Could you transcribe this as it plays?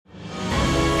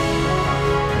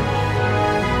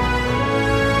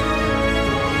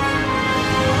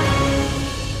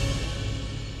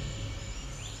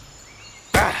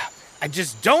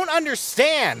just don't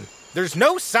understand. There's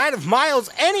no sign of Miles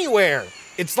anywhere.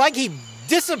 It's like he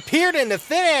disappeared into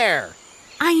thin air.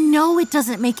 I know it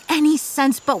doesn't make any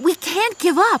sense, but we can't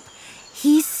give up.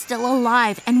 He's still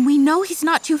alive, and we know he's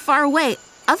not too far away.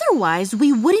 Otherwise,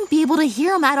 we wouldn't be able to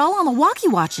hear him at all on the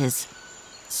walkie-watches.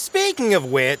 Speaking of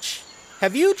which,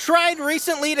 have you tried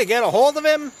recently to get a hold of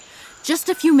him? Just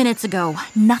a few minutes ago,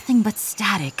 nothing but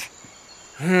static.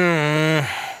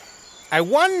 I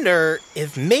wonder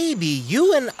if maybe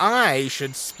you and I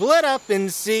should split up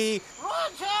and see...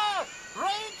 Roger!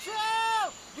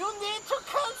 Rachel! You need to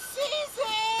come see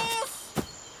this!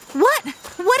 What?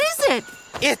 What is it?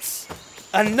 It's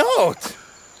a note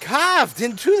carved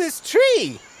into this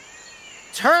tree.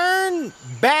 Turn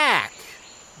back.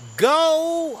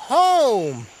 Go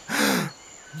home.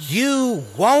 You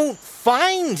won't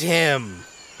find him.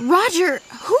 Roger,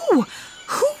 who?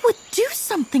 Who would do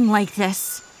something like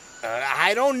this?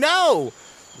 I don't know,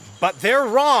 but they're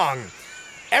wrong.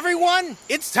 Everyone,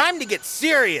 it's time to get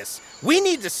serious. We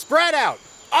need to spread out.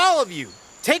 All of you.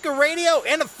 Take a radio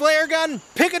and a flare gun,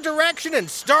 pick a direction, and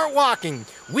start walking.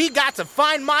 We got to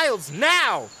find Miles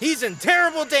now. He's in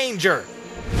terrible danger.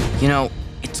 You know,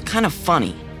 it's kind of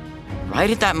funny. Right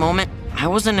at that moment, I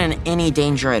wasn't in any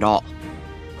danger at all.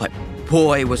 But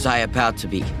boy, was I about to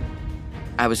be.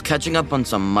 I was catching up on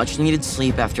some much-needed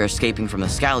sleep after escaping from the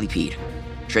Scalypede.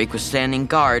 Drake was standing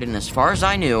guard, and as far as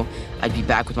I knew, I'd be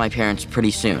back with my parents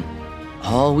pretty soon.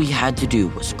 All we had to do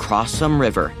was cross some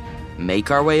river,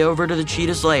 make our way over to the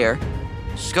cheetah's lair,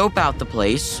 scope out the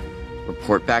place,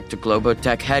 report back to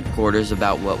Globotech headquarters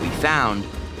about what we found,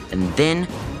 and then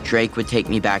Drake would take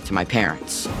me back to my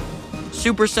parents.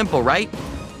 Super simple, right?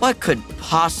 What could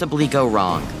possibly go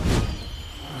wrong?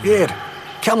 Kid,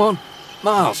 come on.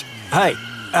 Miles, hey,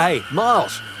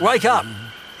 Miles, wake up.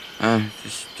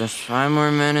 Just 5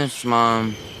 more minutes,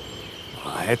 Mom.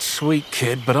 It's sweet,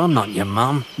 kid, but I'm not your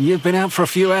mum. You've been out for a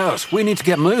few hours. We need to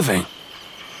get moving.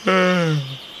 Okay.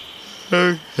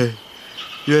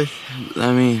 Just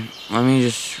let me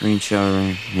just reach over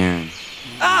here.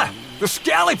 The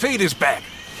Scalypede is back.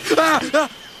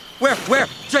 Where?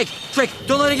 Drake,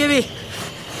 don't let it get me.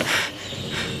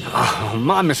 Oh,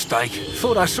 my mistake.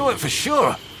 Thought I saw it for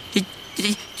sure.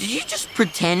 Did you just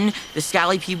pretend the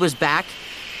Scalypede was back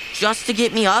just to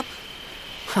get me up?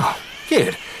 Oh,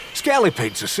 kid,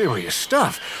 Scalypedes are serious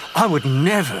stuff. I would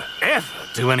never, ever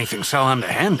do anything so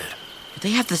underhanded. Do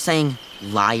they have the saying,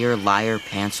 liar, liar,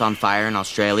 pants on fire in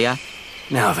Australia?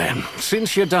 Now then,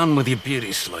 since you're done with your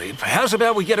beauty sleep, how's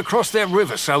about we get across that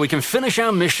river so we can finish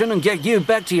our mission and get you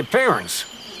back to your parents?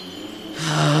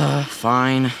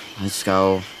 Fine, let's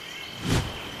go.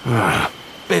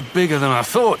 Bit bigger than I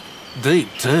thought. Deep,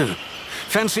 too.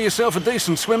 Fancy yourself a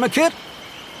decent swimmer, kid?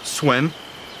 Swim?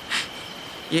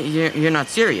 You're not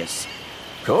serious.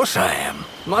 Of course I am.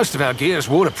 Most of our gear's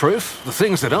waterproof. The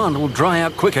things that aren't will dry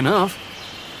out quick enough.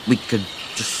 We could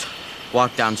just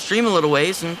walk downstream a little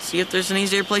ways and see if there's an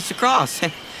easier place to cross.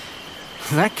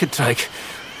 That could take...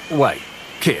 Wait,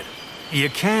 kid, you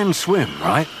can swim,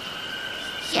 right?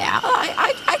 Yeah,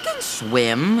 I can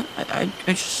swim. I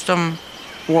just,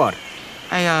 What?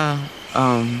 I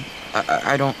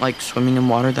don't like swimming in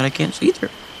water that I can't see through.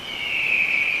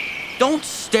 Don't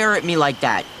stare at me like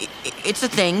that. It's a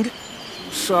thing.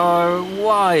 So,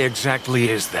 why exactly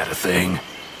is that a thing?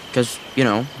 Because,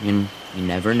 you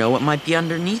never know what might be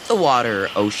underneath the water.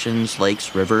 Oceans,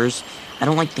 lakes, rivers. I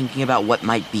don't like thinking about what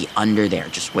might be under there,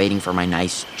 just waiting for my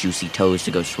nice, juicy toes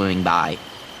to go swimming by.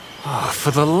 Oh,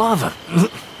 for the love of...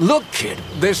 Look, kid,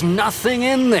 there's nothing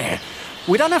in there.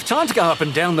 We don't have time to go up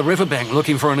and down the riverbank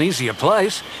looking for an easier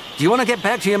place. Do you want to get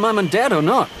back to your mum and dad or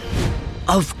not?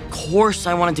 Of course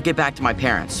I wanted to get back to my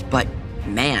parents, but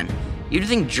man, you'd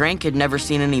think Drake had never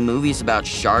seen any movies about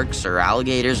sharks or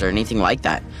alligators or anything like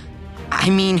that.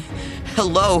 I mean,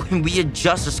 hello, we had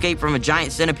just escaped from a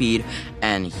giant centipede,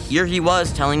 and here he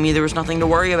was telling me there was nothing to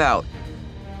worry about.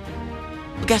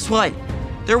 But guess what?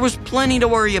 There was plenty to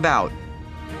worry about.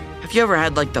 Have you ever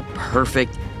had, the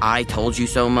perfect I told you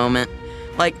so moment?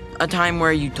 Like, a time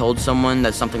where you told someone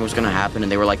that something was gonna happen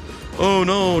and they were like, oh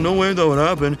no way that would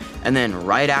happen. And then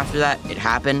right after that, it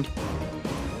happened.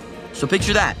 So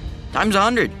picture that, times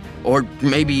 100, or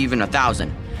maybe even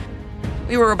 1,000.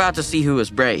 We were about to see who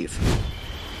was brave.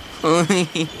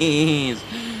 Please,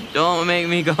 don't make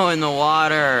me go in the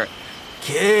water.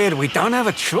 Kid, we don't have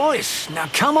a choice. Now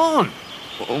come on.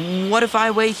 What if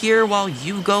I wait here while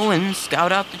you go and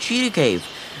scout out the cheetah cave?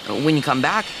 When you come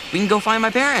back, we can go find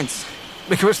my parents.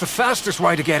 Because the fastest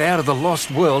way to get out of the lost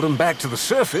world and back to the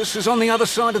surface is on the other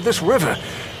side of this river.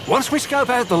 Once we scope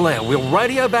out the lair, we'll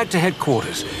radio back to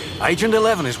headquarters. Agent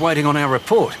 11 is waiting on our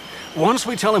report. Once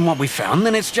we tell him what we found,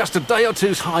 then it's just a day or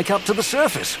two's hike up to the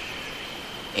surface.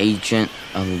 Agent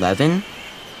 11?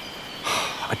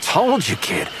 I told you,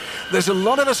 kid. There's a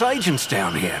lot of us agents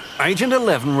down here. Agent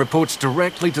 11 reports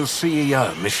directly to the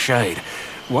CEO, Miss Shade.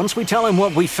 Once we tell him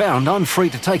what we found, I'm free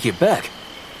to take you back.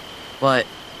 But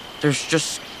there's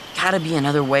just gotta be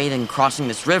another way than crossing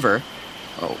this river.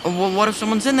 Well, what if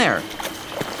someone's in there?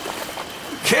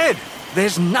 Kid,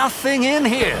 there's nothing in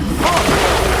here.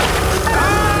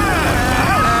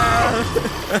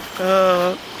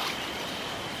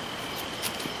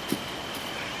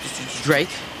 Drake?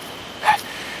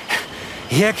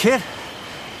 Yeah, kid?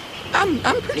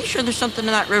 I'm pretty sure there's something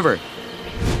in that river.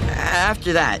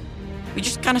 After that, we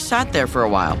just kind of sat there for a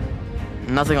while.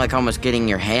 Nothing like almost getting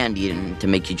your hand eaten to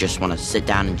make you just want to sit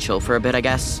down and chill for a bit, I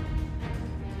guess.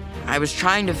 I was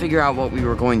trying to figure out what we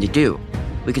were going to do.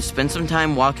 We could spend some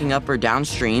time walking up or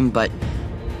downstream, but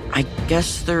I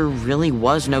guess there really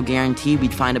was no guarantee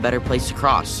we'd find a better place to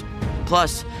cross.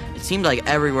 Plus, it seemed like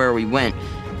everywhere we went,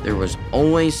 there was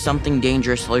always something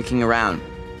dangerous lurking around.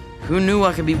 Who knew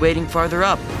I could be waiting farther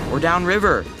up or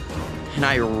downriver? And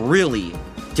I really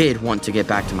did want to get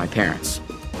back to my parents.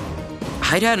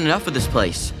 I'd had enough of this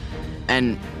place,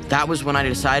 and that was when I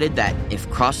decided that if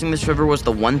crossing this river was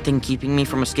the one thing keeping me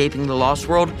from escaping the Lost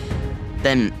World,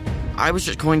 then I was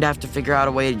just going to have to figure out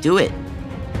a way to do it.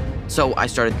 So I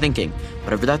started thinking,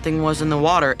 whatever that thing was in the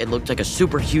water, it looked like a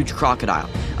super huge crocodile,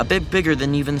 a bit bigger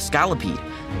than even the scallopede.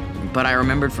 But I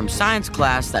remembered from science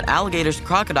class that alligators and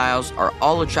crocodiles are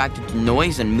all attracted to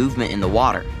noise and movement in the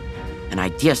water. An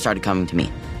idea started coming to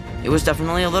me. It was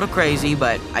definitely a little crazy,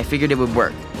 but I figured it would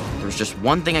work. There was just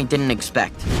one thing I didn't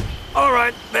expect. All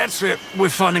right, that's it. We're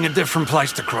finding a different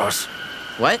place to cross.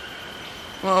 What?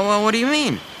 Well, what do you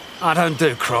mean? I don't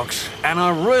do crocs, and I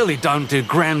really don't do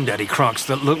granddaddy crocs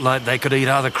that look like they could eat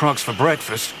other crocs for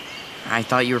breakfast. I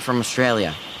thought you were from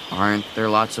Australia. Aren't there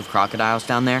lots of crocodiles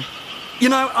down there? You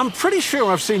know, I'm pretty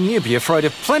sure I've seen you be afraid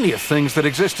of plenty of things that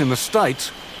exist in the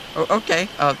States. Okay,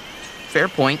 fair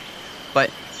point.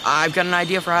 But I've got an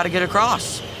idea for how to get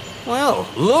across. Well,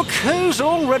 look who's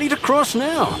all ready to cross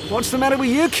now. What's the matter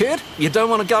with you, kid? You don't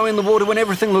want to go in the water when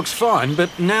everything looks fine, but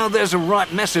now there's a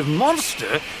right massive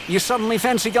monster, you suddenly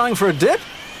fancy going for a dip?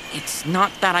 It's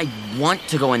not that I want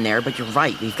to go in there, but you're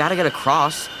right. We've got to get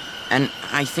across, and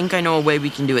I think I know a way we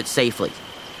can do it safely.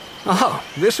 Oh,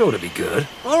 this ought to be good.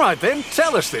 All right then,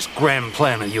 tell us this grand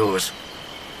plan of yours.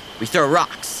 We throw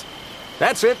rocks.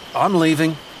 That's it, I'm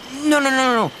leaving.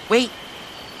 No. Wait.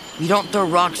 We don't throw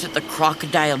rocks at the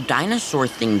crocodile dinosaur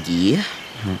thingy.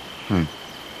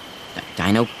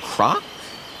 Dino croc?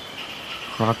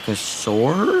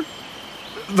 Crocosaur?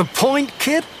 The point,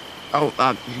 kid?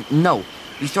 No.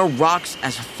 We throw rocks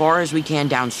as far as we can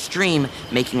downstream,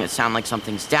 making it sound like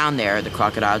something's down there. The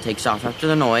crocodile takes off after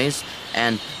the noise,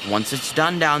 and once it's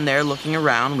done down there looking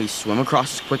around, we swim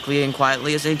across as quickly and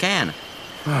quietly as we can.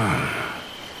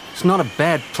 It's not a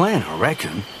bad plan, I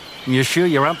reckon. You sure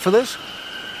you're up for this?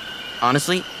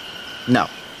 Honestly, no.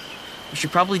 We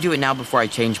should probably do it now before I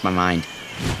change my mind.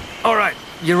 All right,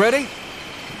 you ready?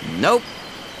 Nope.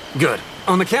 Good.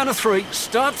 On the count of 3,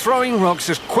 start throwing rocks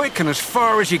as quick and as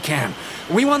far as you can.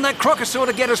 We want that crocosaur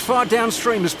to get as far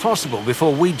downstream as possible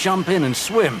before we jump in and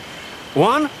swim.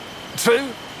 1, 2,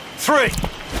 3.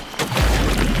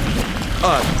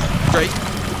 Drake,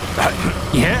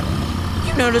 Yeah?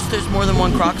 you notice there's more than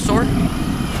one crocosaur?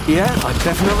 Yeah, I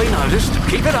definitely noticed.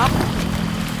 Keep it up.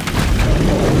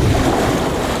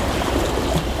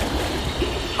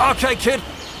 Okay, kid.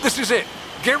 This is it.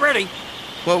 Get ready.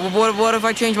 What if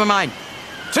I change my mind?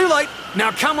 Too late.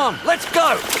 Now come on, let's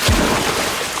go.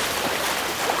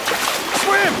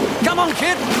 Swim! Come on,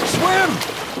 kid. Swim!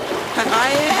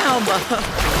 I am.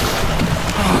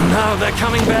 Oh no, they're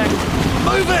coming back.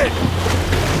 Move it!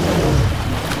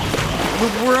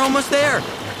 We're almost there.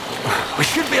 We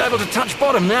should be able to touch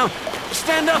bottom now.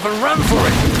 Stand up and run for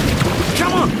it.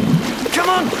 Come on! Come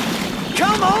on!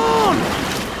 Come on!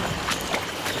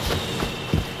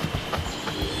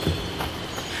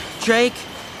 Drake,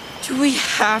 do we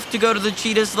have to go to the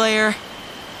cheetah's lair?